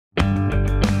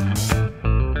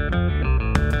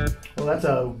that's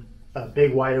a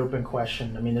big wide open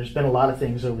question. I mean, there's been a lot of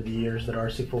things over the years that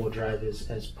RC4WD drive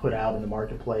has put out in the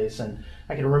marketplace, and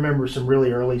I can remember some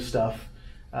really early stuff.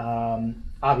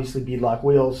 Obviously beadlock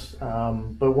wheels,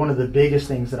 but one of the biggest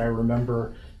things that I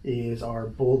remember is our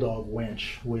Bulldog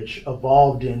winch, which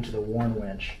evolved into the Warn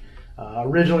winch.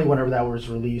 Originally, whenever that was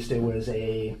released, it was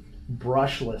a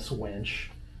brushless winch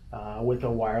with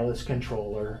a wireless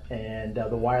controller, and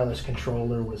the wireless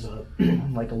controller was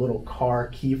like a little car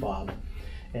key fob,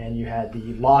 and you had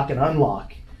the lock and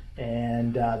unlock,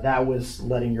 and that was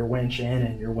letting your winch in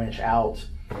and your winch out.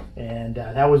 And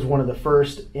that was one of the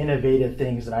first innovative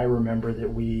things that I remember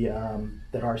that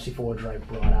that RC4WD drive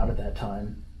brought out at that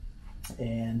time.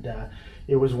 And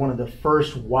it was one of the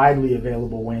first widely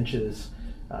available winches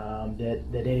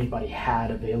that anybody had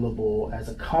available as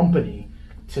a company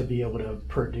to be able to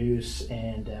produce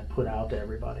and put out to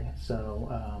everybody.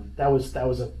 So that was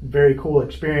a very cool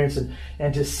experience,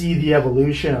 and to see the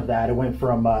evolution of that. It went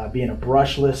from being a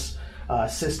brushless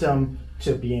system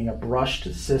to being a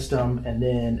brushed system, and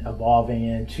then evolving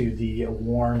into the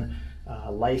Warn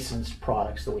licensed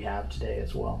products that we have today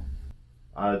as well.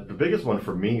 The biggest one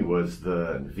for me was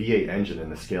the V8 engine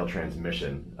and the scale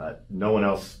transmission. No one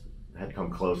else had come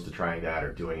close to trying that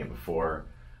or doing it before,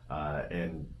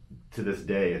 and to this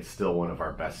day it's still one of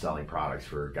our best-selling products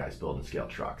for guys building scale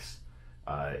trucks.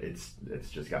 It's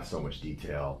just got so much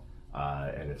detail,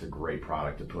 and it's a great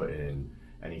product to put in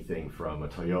anything from a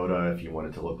Toyota, if you want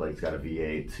it to look like it's got a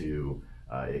V8, to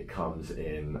it comes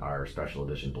in our special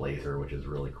edition Blazer, which is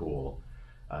really cool.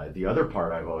 The other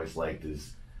part I've always liked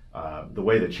is the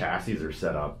way the chassis are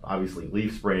set up. Obviously,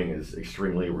 leaf spring is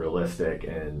extremely realistic,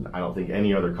 and I don't think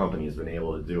any other company has been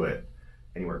able to do it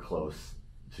anywhere close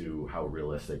to how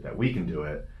realistic that we can do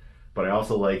it. But I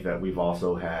also like that we've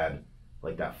also had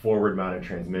like that forward mounted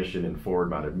transmission and forward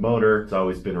mounted motor. It's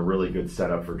always been a really good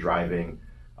setup for driving,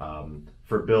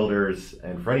 for builders,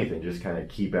 and for anything. Just kind of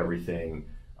keep everything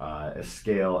as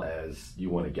scale as you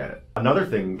want to get it. Another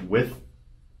thing with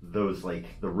those,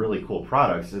 like the really cool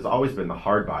products, has always been the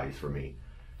hard bodies for me.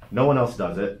 No one else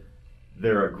does it.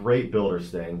 They're a great builder's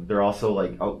thing. They're also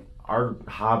like, our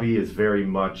hobby is very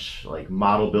much like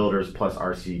model builders plus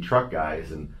RC truck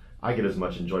guys, and I get as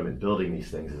much enjoyment building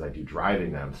these things as I do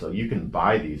driving them. So you can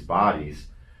buy these bodies,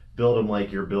 build them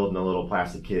like you're building a little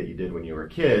plastic kit you did when you were a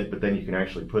kid, but then you can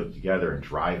actually put it together and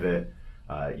drive it.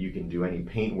 You can do any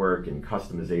paint work and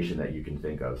customization that you can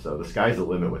think of. So the sky's the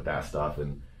limit with that stuff,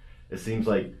 and it seems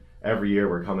like every year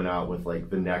we're coming out with like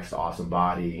the next awesome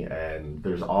body, and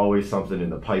there's always something in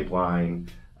the pipeline.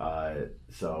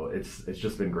 So it's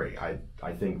just been great.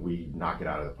 I think we knock it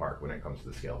out of the park when it comes to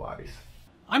the scale bodies.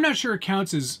 I'm not sure it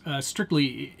counts as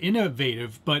strictly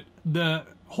innovative, but the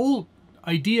whole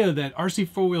idea that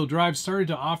RC4WD drive started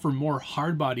to offer more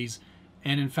hard bodies,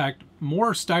 and in fact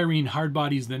more styrene hard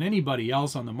bodies than anybody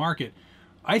else on the market,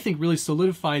 I think really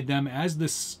solidified them as the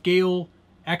scale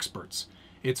experts.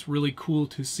 It's really cool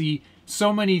to see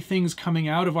so many things coming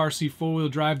out of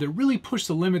RC4WD drive that really push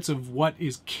the limits of what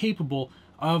is capable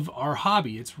of our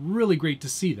hobby. It's really great to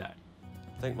see that.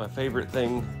 I think my favorite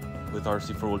thing with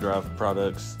RC4WD drive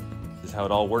products is how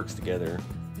it all works together,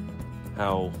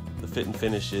 how the fit and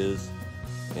finish is,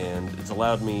 and it's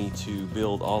allowed me to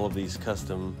build all of these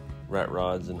custom rat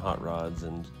rods and hot rods,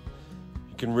 and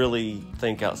you can really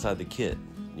think outside the kit.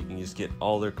 You can just get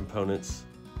all their components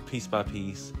piece by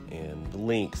piece, and the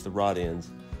links, the rod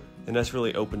ends, and that's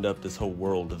really opened up this whole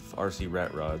world of RC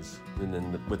rat rods. And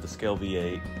then with the Scale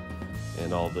V8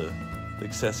 and all the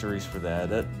accessories for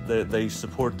that they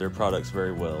support their products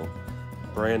very well.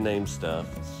 Brand name stuff.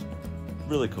 It's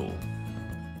really cool.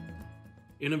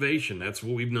 Innovation, that's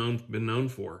what we've been known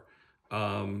for.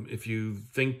 If you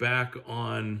think back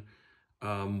on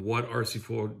what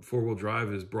RC4WD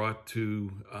drive has brought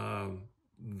to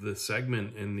the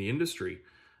segment in the industry,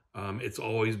 it's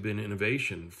always been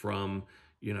innovation, from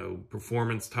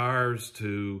performance tires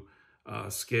to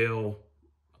scale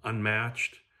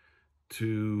unmatched,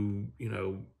 to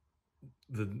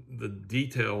the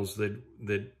details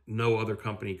that no other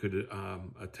company could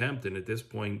attempt, and at this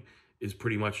point is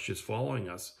pretty much just following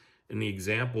us. And the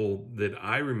example that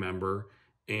I remember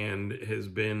and has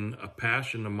been a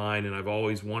passion of mine, and I've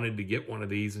always wanted to get one of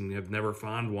these and have never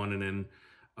found one, and then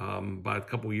about a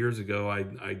couple years ago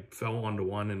I fell onto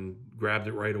one and grabbed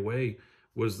it right away,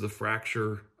 was the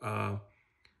fracture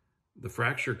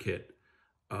kit.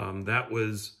 That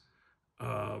was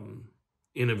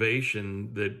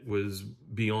innovation that was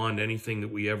beyond anything that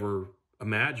we ever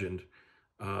imagined.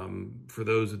 For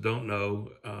those that don't know,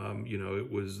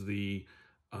 it was the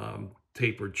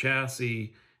tapered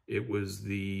chassis, it was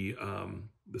the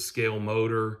scale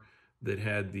motor that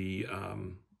had the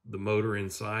motor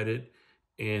inside it,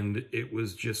 and it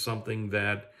was just something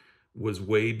that was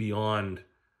way beyond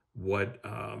what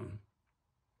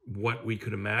we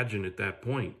could imagine at that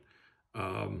point.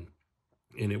 And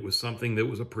it was something that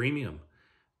was a premium.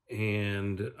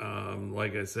 And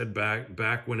like I said,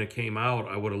 back when it came out,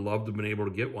 I would have loved to have been able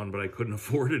to get one, but I couldn't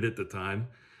afford it at the time.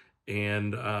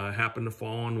 And happened to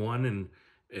fall on one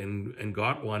and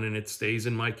got one, and it stays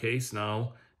in my case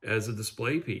now as a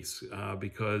display piece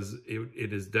because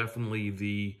it is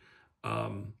definitely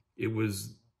it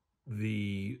was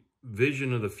the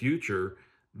vision of the future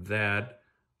that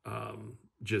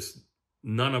just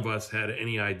none of us had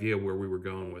any idea where we were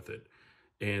going with it.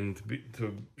 And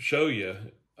to show you,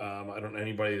 I don't know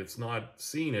anybody that's not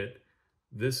seen it,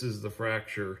 this is the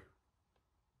fracture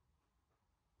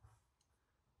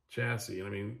chassis. And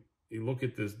I mean, you look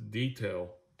at this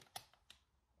detail.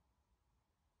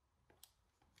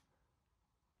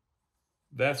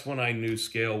 That's when I knew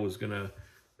scale was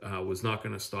not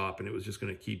gonna stop, and it was just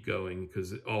gonna keep going,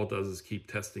 because all it does is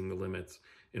keep testing the limits.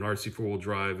 And RC four-wheel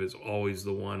drive is always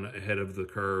the one ahead of the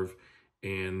curve,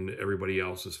 and everybody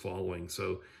else is following.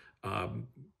 So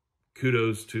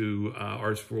kudos to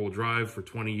RC four-wheel drive for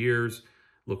 20 years.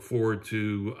 Look forward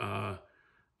to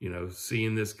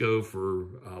seeing this go for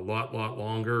a lot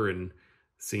longer, and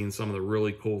seeing some of the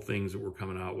really cool things that we're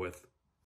coming out with.